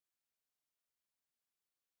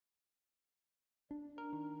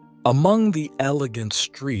Among the elegant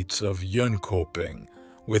streets of Jönköping,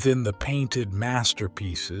 within the painted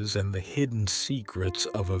masterpieces and the hidden secrets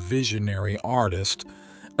of a visionary artist,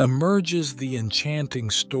 emerges the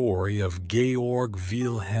enchanting story of Georg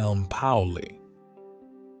Pauli.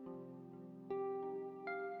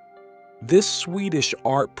 This Swedish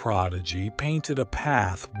art prodigy painted a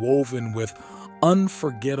path woven with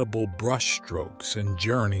unforgettable brushstrokes and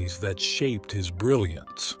journeys that shaped his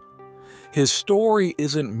brilliance. His story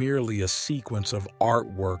isn't merely a sequence of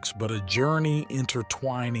artworks, but a journey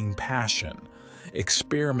intertwining passion,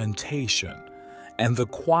 experimentation, and the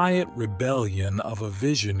quiet rebellion of a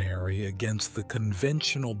visionary against the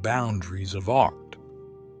conventional boundaries of art.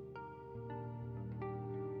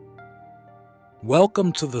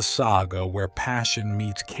 Welcome to the saga where passion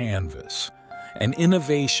meets canvas, and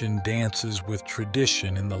innovation dances with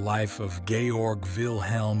tradition in the life of Georg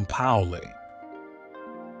Pauli.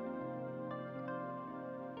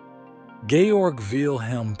 Georg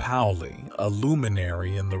Pauli, a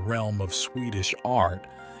luminary in the realm of Swedish art,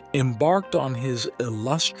 embarked on his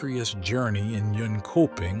illustrious journey in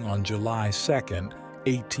Jönköping on July 2,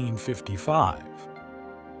 1855.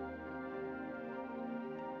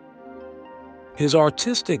 His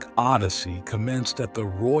artistic odyssey commenced at the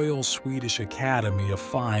Royal Swedish Academy of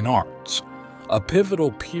Fine Arts, a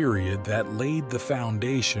pivotal period that laid the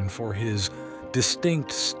foundation for his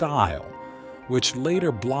distinct style, which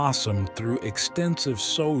later blossomed through extensive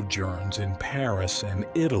sojourns in Paris and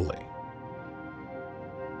Italy.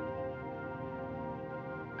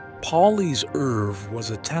 Pauli's oeuvre was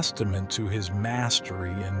a testament to his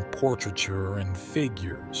mastery in portraiture and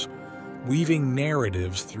figures, weaving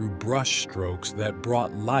narratives through brushstrokes that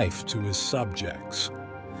brought life to his subjects.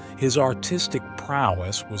 His artistic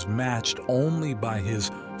prowess was matched only by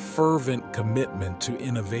his fervent commitment to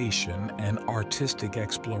innovation and artistic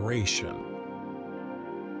exploration.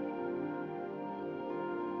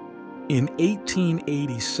 In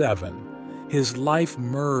 1887, his life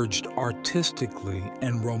merged artistically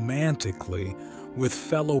and romantically with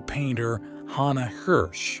fellow painter Hannah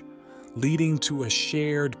Hirsch, leading to a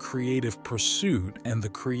shared creative pursuit and the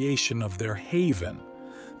creation of their haven,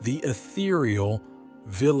 the ethereal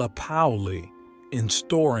Villa Pauli in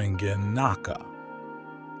Storingen, Nacka.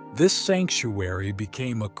 This sanctuary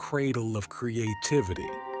became a cradle of creativity,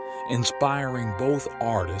 inspiring both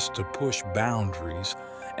artists to push boundaries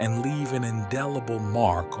and leave an indelible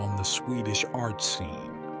mark on the Swedish art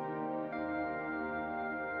scene.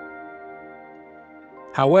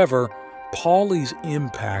 However, Pauli's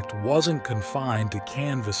impact wasn't confined to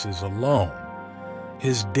canvases alone.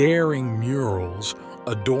 His daring murals,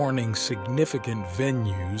 adorning significant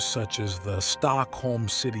venues such as the Stockholm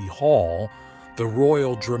City Hall, the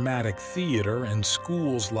Royal Dramatic Theatre, and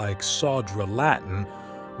schools like Södra Latin,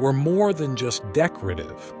 were more than just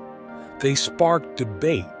decorative. They sparked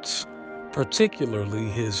debates, particularly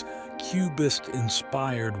his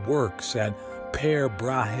Cubist-inspired works at Per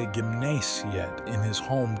Brahe-gymnasiet in his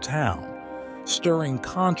hometown, stirring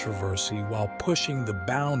controversy while pushing the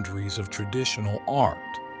boundaries of traditional art.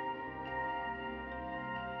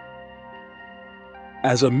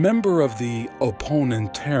 As a member of the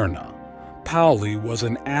Opponenterna, Pauli was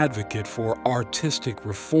an advocate for artistic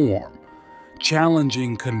reform,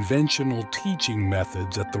 challenging conventional teaching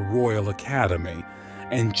methods at the Royal Academy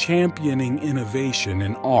and championing innovation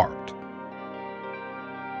in art.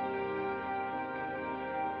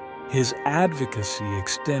 His advocacy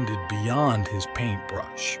extended beyond his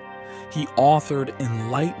paintbrush. He authored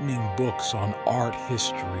enlightening books on art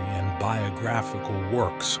history and biographical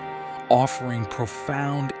works, offering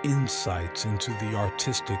profound insights into the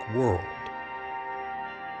artistic world.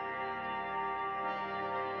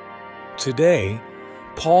 Today,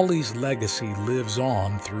 Pauli's legacy lives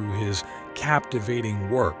on through his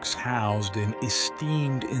captivating works housed in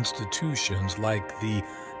esteemed institutions like the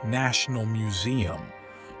National Museum,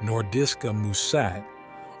 Nordiska Museet,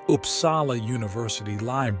 Uppsala University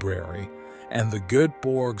Library, and the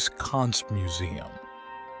Göteborgs Konstmuseum.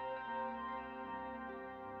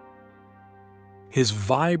 His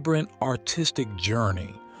vibrant artistic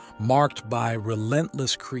journey, marked by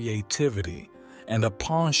relentless creativity and a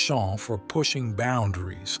penchant for pushing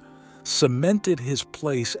boundaries, cemented his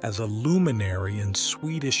place as a luminary in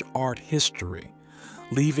Swedish art history,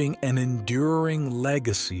 leaving an enduring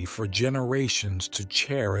legacy for generations to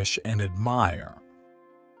cherish and admire.